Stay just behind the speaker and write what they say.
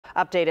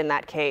update in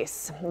that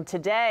case.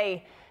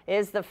 Today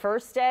is the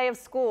first day of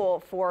school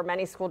for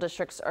many school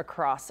districts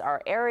across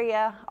our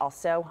area.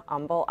 Also,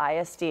 Humble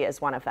ISD is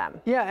one of them.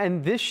 Yeah,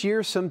 and this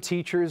year some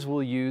teachers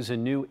will use a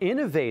new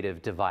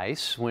innovative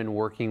device when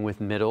working with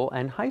middle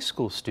and high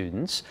school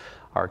students.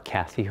 Our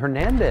Kathy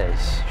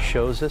Hernandez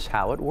shows us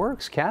how it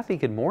works. Kathy,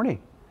 good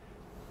morning.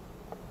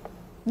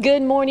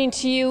 Good morning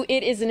to you.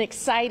 It is an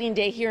exciting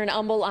day here in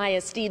Humble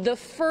ISD, the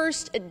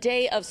first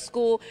day of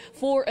school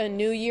for a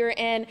new year.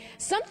 And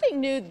something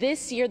new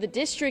this year, the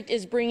district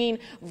is bringing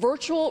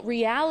virtual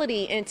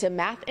reality into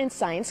math and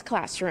science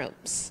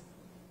classrooms.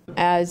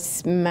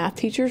 As math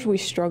teachers, we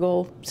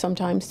struggle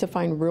sometimes to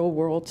find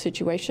real-world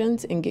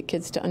situations and get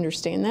kids to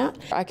understand that.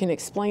 I can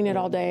explain it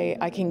all day.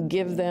 I can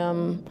give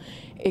them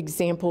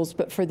examples,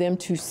 but for them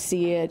to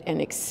see it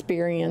and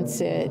experience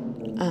it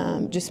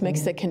just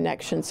makes the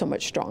connection so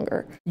much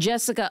stronger.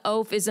 Jessica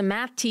Oaf is a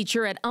math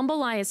teacher at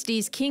Humble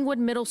ISD's Kingwood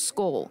Middle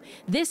School.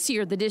 This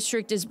year, the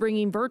district is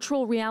bringing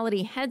virtual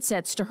reality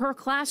headsets to her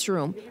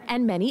classroom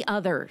and many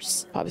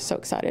others. I was so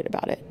excited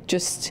about it,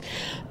 just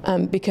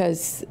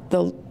because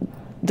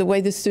the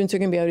way the students are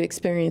going to be able to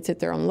experience it at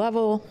their own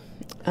level,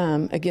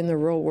 again, the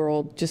real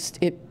world,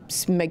 it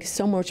makes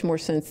so much more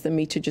sense than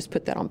me to just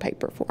put that on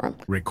paper for them.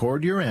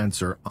 Record your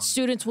answer.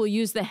 Students will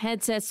use the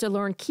headsets to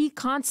learn key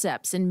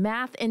concepts in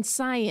math and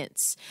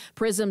science.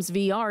 Prism's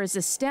VR is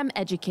a STEM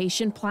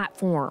education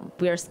platform.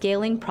 We are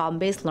scaling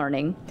problem-based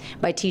learning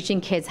by teaching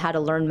kids how to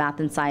learn math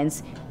and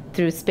science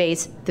through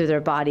space, through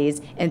their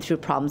bodies, and through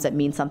problems that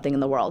mean something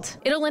in the world.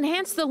 It'll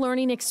enhance the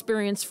learning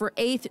experience for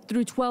 8th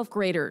through 12th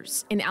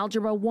graders in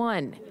Algebra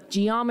 1,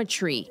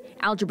 Geometry,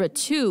 Algebra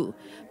 2,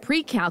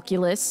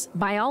 Pre-Calculus,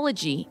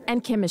 Biology,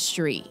 and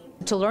Chemistry.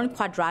 To learn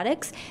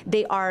quadratics,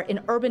 they are an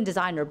urban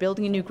designer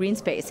building a new green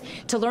space.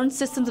 To learn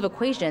systems of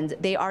equations,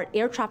 they are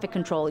air traffic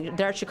control.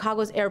 They're at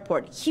Chicago's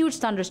airport, huge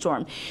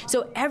thunderstorm.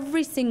 So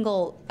every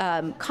single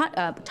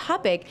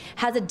topic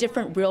has a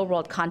different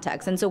real-world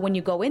context. And so when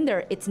you go in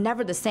there, it's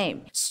never the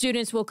same.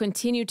 Students will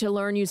continue to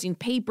learn using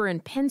paper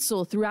and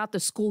pencil throughout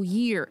the school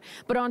year.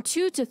 But on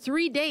 2 to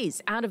 3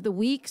 days out of the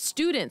week,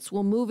 students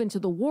will move into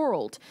the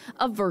world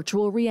of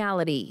virtual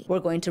reality. We're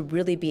going to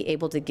really be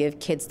able to give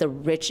kids the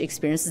rich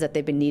experiences that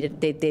they've needed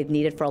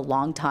for a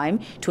long time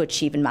to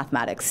achieve in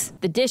mathematics.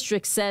 The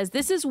district says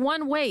this is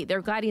one way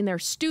they're guiding their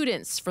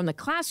students from the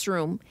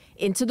classroom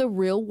into the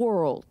real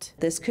world.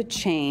 This could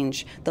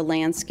change the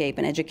landscape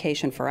in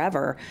education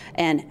forever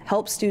and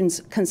help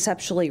students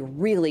conceptually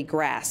really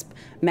grasp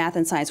math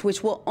and science,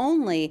 which will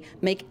only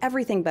make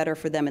everything better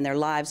for them in their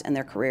lives and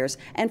their careers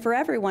and for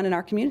everyone in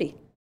our community.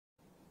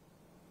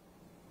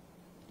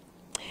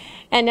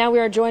 And now we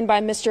are joined by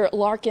Mr.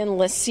 Larkin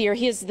Lassier.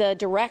 He is the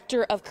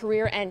Director of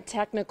Career and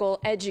Technical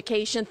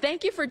Education.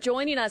 Thank you for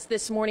joining us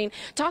this morning.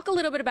 Talk a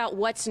little bit about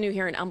what's new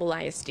here in Humble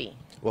ISD.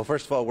 Well,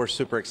 first of all, we're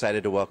super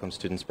excited to welcome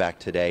students back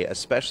today,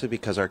 especially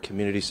because our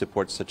community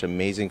supports such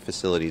amazing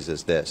facilities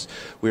as this.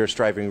 We are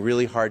striving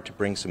really hard to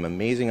bring some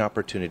amazing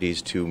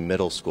opportunities to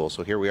middle school.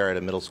 So here we are at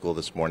a middle school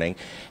this morning,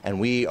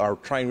 and we are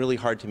trying really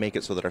hard to make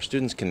it so that our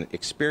students can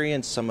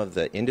experience some of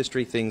the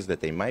industry things that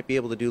they might be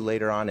able to do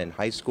later on in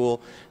high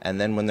school, and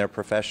then when they're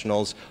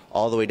professionals,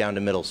 all the way down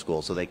to middle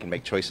school, so they can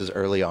make choices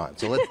early on.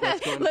 So let's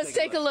go let's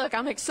take a look.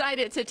 I'm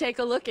excited to take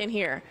a look in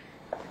here.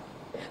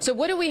 So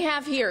what do we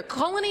have here?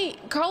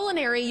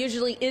 Culinary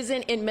usually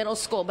isn't in middle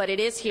school, but it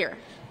is here.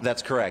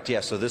 That's correct,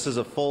 yes. So this is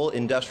a full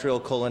industrial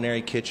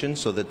culinary kitchen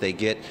so that they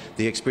get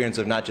the experience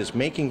of not just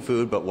making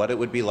food, but what it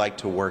would be like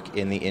to work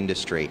in the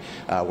industry.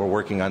 We're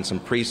working on some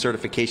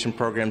pre-certification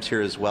programs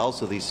here as well,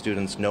 so these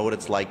students know what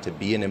it's like to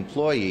be an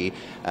employee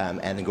and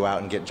then go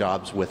out and get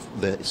jobs with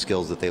the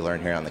skills that they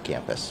learn here on the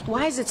campus.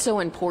 Why is it so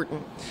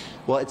important?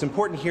 Well, it's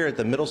important here at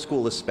the middle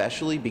school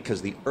especially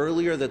because the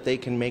earlier that they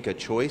can make a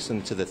choice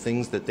into the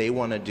things that they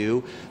want to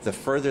do, the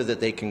further that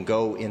they can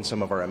go in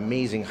some of our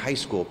amazing high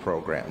school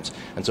programs.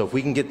 And so if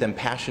we can get them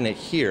passionate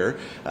here,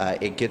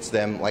 it gets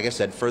them, like I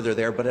said, further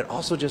there, but it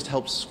also just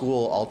helps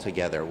school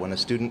altogether. When a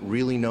student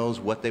really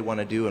knows what they want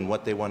to do and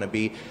what they want to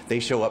be,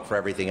 they show up for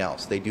everything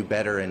else. They do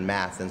better in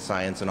math and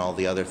science and all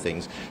the other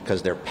things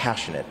because they're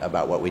passionate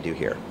about what we do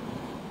here.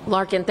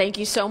 Larkin, thank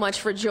you so much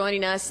for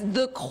joining us.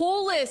 The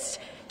coolest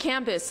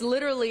campus,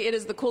 literally it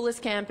is the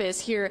coolest campus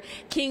here,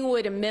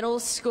 Kingwood Middle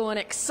School. An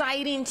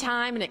exciting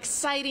time, an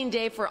exciting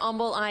day for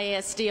Humble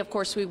ISD. Of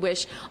course, we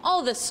wish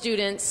all the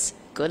students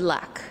good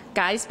luck.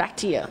 Guys, back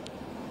to you.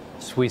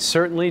 We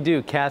certainly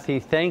do, Kathy.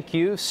 Thank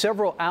you.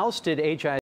 Several ousted HI